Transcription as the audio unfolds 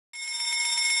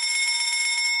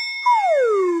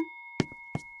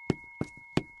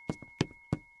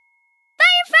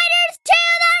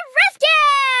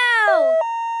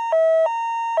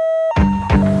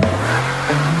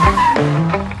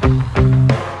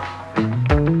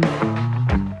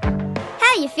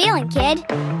feeling, kid.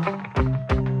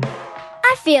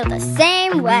 I feel the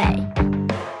same way.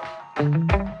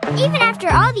 Even after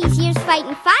all these years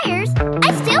fighting fires,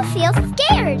 I still feel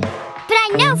scared. But I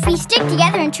know if we stick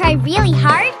together and try really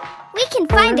hard, we can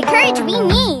find the courage we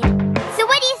need. So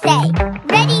what do you say?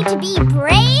 Ready to be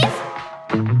brave?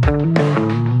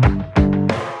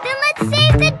 Then let's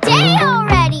save the day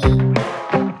already!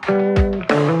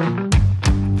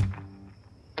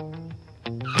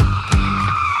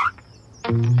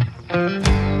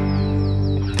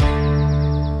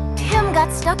 Tim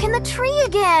got stuck in the tree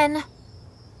again.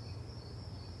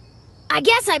 I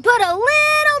guess I put a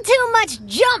little too much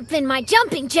jump in my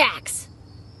jumping jacks.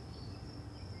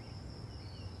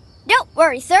 Don't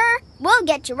worry, sir. We'll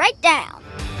get you right down.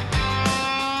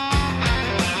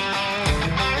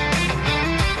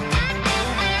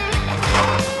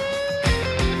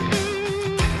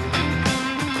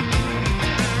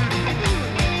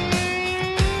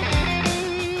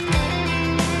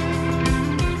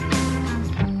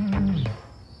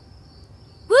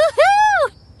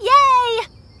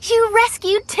 You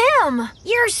rescued Tim!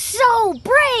 You're so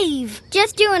brave!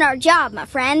 Just doing our job, my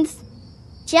friends.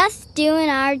 Just doing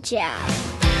our job.